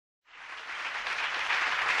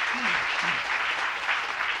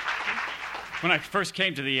When I first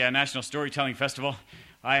came to the National Storytelling Festival,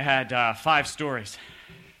 I had 5 stories.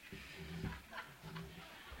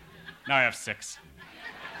 Now I have 6.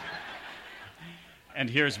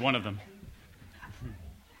 And here's one of them.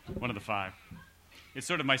 One of the 5. It's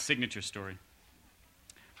sort of my signature story.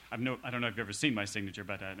 I don't know if you've ever seen my signature,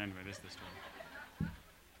 but anyway, this is the story.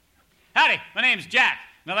 Howdy, my name's Jack,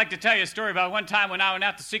 and I'd like to tell you a story about one time when I went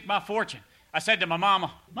out to seek my fortune. I said to my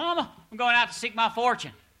mama, "Mama, I'm going out to seek my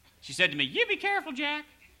fortune." She said to me, "You be careful, Jack.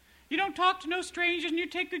 You don't talk to no strangers and you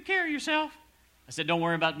take good care of yourself." I said, "Don't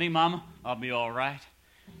worry about me, Mama. I'll be all right."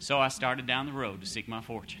 So I started down the road to seek my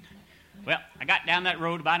fortune. Well, I got down that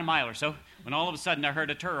road about a mile or so when all of a sudden I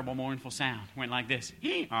heard a terrible mournful sound. It went like this.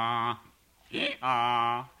 Ah.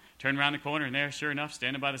 Turned around the corner, and there, sure enough,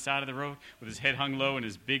 standing by the side of the road with his head hung low and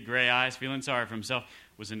his big gray eyes feeling sorry for himself,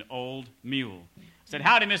 was an old mule. I said,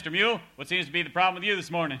 "Howdy, Mr. Mule. What seems to be the problem with you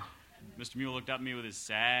this morning?" Mr. Mule looked up at me with his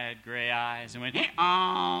sad gray eyes and went,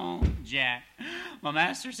 "Oh, Jack, my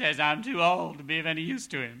master says I'm too old to be of any use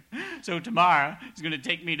to him. So tomorrow he's going to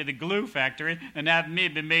take me to the glue factory and have me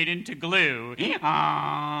be made into glue." Oh.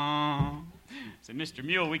 I said, "Mr.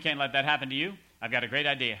 Mule, we can't let that happen to you. I've got a great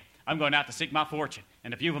idea. I'm going out to seek my fortune,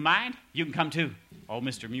 and if you've a mind, you can come too." Old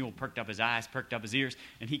Mr. Mule perked up his eyes, perked up his ears,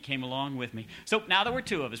 and he came along with me. So now there were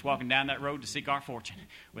 2 of us walking down that road to seek our fortune,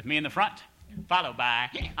 with me in the front, followed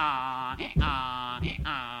by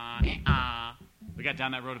We got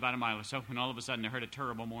down that road about a mile or so, when all of a sudden I heard a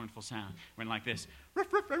terrible mournful sound. It went like this.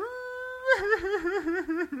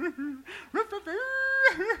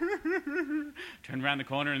 Turned around the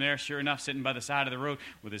corner, and there, sure enough, sitting by the side of the road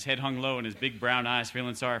with his head hung low and his big brown eyes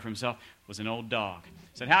feeling sorry for himself, was an old dog. I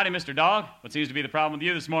said, "Howdy, Mr. Dog. What seems to be the problem with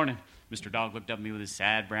you this morning?" Mr. Dog looked up at me with his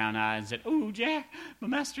sad brown eyes and said, "Oh, Jack, my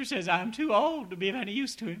master says I'm too old to be of any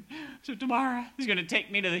use to him. So tomorrow he's going to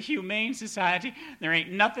take me to the Humane Society. There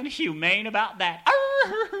ain't nothing humane about that."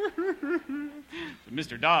 But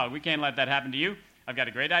Mr. Dog, we can't let that happen to you. I've got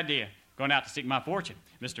a great idea. Going out to seek my fortune.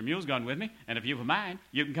 Mr. Mule's gone with me, and if you've a mind,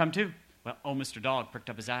 you can come too. Well, old Mr. Dog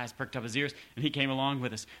perked up his eyes, perked up his ears, and he came along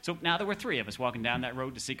with us. So now there were 3 of us walking down that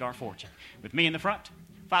road to seek our fortune, with me in the front,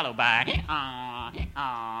 followed by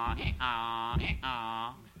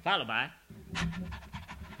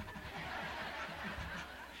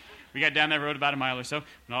We got down that road about a mile or so,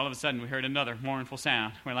 and all of a sudden we heard another mournful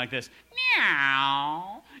sound. It went like this.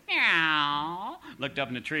 Meow, meow. Looked up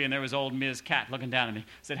in the tree, and there was old Ms. Cat looking down at me.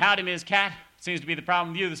 Said, "Howdy, Ms. Cat. Seems to be the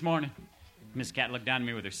problem with you this morning." Miss Cat looked down at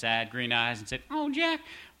me with her sad green eyes and said, "Oh, Jack,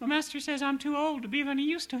 my master says I'm too old to be of any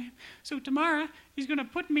use to him. So tomorrow he's going to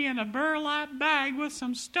put me in a burlap bag with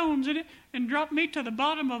some stones in it and drop me to the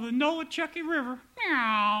bottom of the Nolichucky River."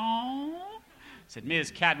 Meow. Said,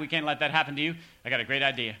 "Ms. Cat, we can't let that happen to you. I got a great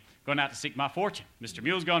idea. Going out to seek my fortune. Mr.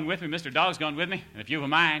 Mule's going with me, Mr. Dog's going with me, and if you've a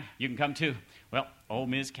mind, you can come too." Well, old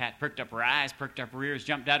Ms. Cat perked up her eyes, perked up her ears,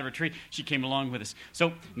 jumped out of her tree. She came along with us.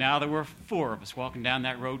 So now there were 4 of us walking down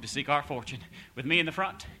that road to seek our fortune, with me in the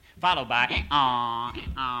front, followed by meow,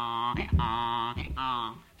 meow,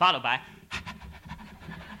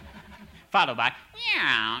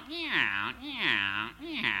 meow,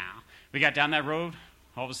 meow. We got down that road.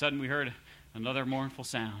 All of a sudden we heard another mournful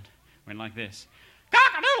sound. It went like this.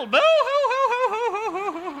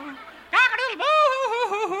 Cock-a-doodle-boo-hoo-hoo-hoo-hoo-hoo.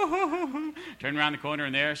 Cock-a-doodle-boo-hoo-hoo-hoo-hoo. Turned around the corner,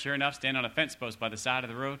 and there, sure enough, standing on a fence post by the side of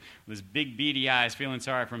the road, with his big beady eyes feeling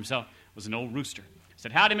sorry for himself, was an old rooster. I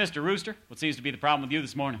said, "Howdy, Mr. Rooster. What seems to be the problem with you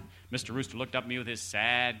this morning?" Mr. Rooster looked up at me with his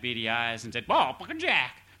sad beady eyes and said, "Well,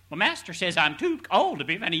 Jack, my master says I'm too old to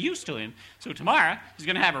be of any use to him. So tomorrow he's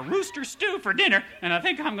going to have a rooster stew for dinner, and I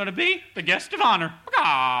think I'm going to be the guest of honor."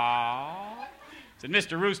 Aww. Said,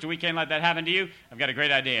 "Mr. Rooster, we can't let that happen to you. I've got a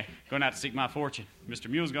great idea. Going out to seek my fortune. Mr.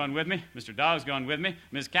 Mule's going with me, Mr. Dog's going with me,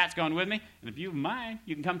 Miss Cat's going with me, and if you've a mind,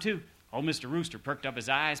 you can come too." Old Mr. Rooster perked up his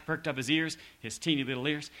eyes, perked up his ears, his teeny little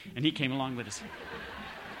ears, and he came along with us.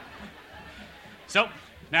 So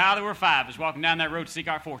now there were 5 of us walking down that road to seek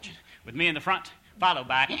our fortune, with me in the front, followed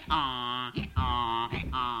by meow, meow,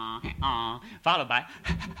 meow,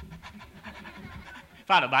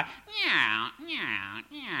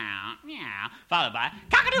 meow, followed by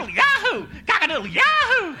cock-a-doodle-yahoo,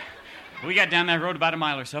 cock-a-doodle-yahoo. We got down that road about a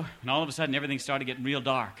mile or so, and all of a sudden everything started getting real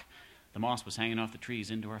dark. The moss was hanging off the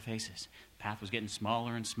trees into our faces. The path was getting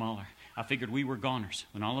smaller and smaller. I figured we were goners,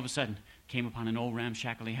 when all of a sudden came upon an old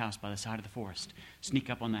ramshackly house by the side of the forest. Sneak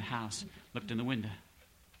up on that house, looked in the window.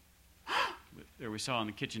 There we saw on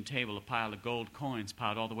the kitchen table a pile of gold coins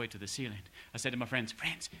piled all the way to the ceiling. I said to my friends,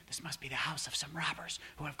 this must be the house of some robbers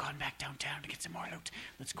who have gone back downtown to get some more loot.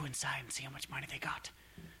 Let's go inside and see how much money they got."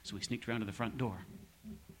 So we sneaked around to the front door,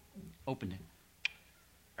 opened it.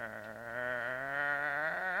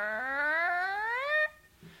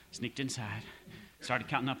 Sneaked inside, started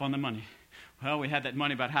counting up on the money. Well, we had that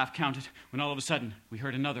money about half counted when all of a sudden we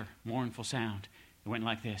heard another mournful sound. It went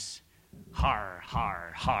like this. Har,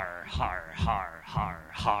 har, har, har, har, har,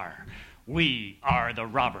 har. We are the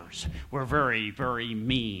robbers. We're very, very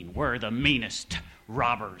mean. We're the meanest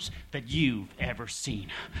robbers that you've ever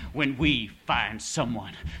seen. When we find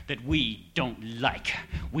someone that we don't like,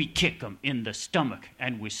 we kick them in the stomach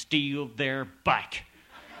and we steal their bike.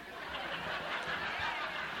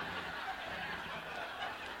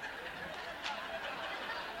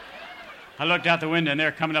 I looked out the window, and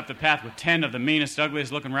they're coming up the path with 10 of the meanest,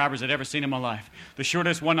 ugliest-looking robbers I'd ever seen in my life. The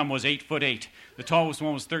shortest one of them was 8'8". The tallest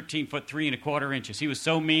one was 13'3" and He was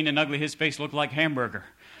so mean and ugly, his face looked like hamburger.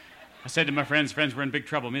 I said to my friends, we're in big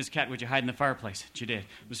trouble. Ms. Cat, would you hide in the fireplace? And she did.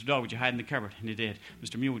 Mr. Dog, would you hide in the cupboard? And he did.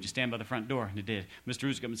 Mr. Mule, would you stand by the front door? And he did. Mr.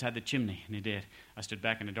 Rooster got inside the chimney? And he did. I stood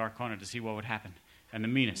back in a dark corner to see what would happen. And the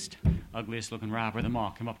meanest, ugliest-looking robber of them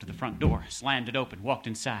all came up to the front door, slammed it open, walked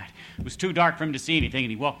inside. It was too dark for him to see anything,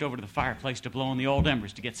 and he walked over to the fireplace to blow on the old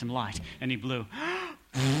embers to get some light. And he blew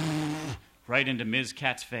right into Ms.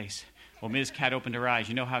 Cat's face. Well, Ms. Cat opened her eyes.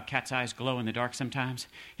 You know how cats' eyes glow in the dark sometimes?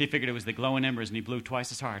 He figured it was the glowing embers, and he blew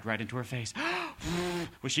twice as hard right into her face.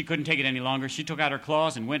 Well, she couldn't take it any longer. She took out her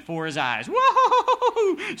claws and went for his eyes.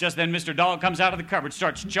 Whoa! Just then, Mr. Dog comes out of the cupboard,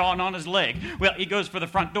 starts chawing on his leg. Well, he goes for the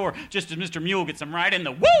front door, just as Mr. Mule gets him right in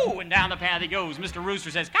the woo, and down the path he goes. Mr.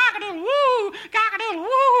 Rooster says, cock-a-doodle-woo,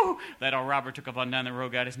 cock-a-doodle-woo. That old robber took up on down the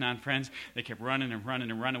road, got his 9 friends. They kept running and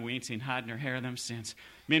running and running. We ain't seen hide nor hair of them since.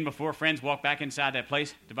 Me and my 4 friends walked back inside that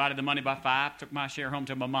place, divided the money by 5, took my share home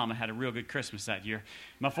to my mama, had a real good Christmas that year.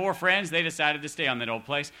 My 4 friends, they decided to stay on that old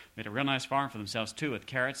place, made a real nice farm for themselves, too, with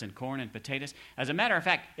carrots and corn and potatoes. As a matter of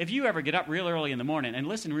fact, if you ever get up real early in the morning and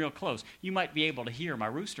listen real close, you might be able to hear my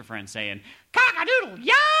rooster friend saying, cock-a-doodle,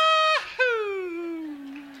 yeah!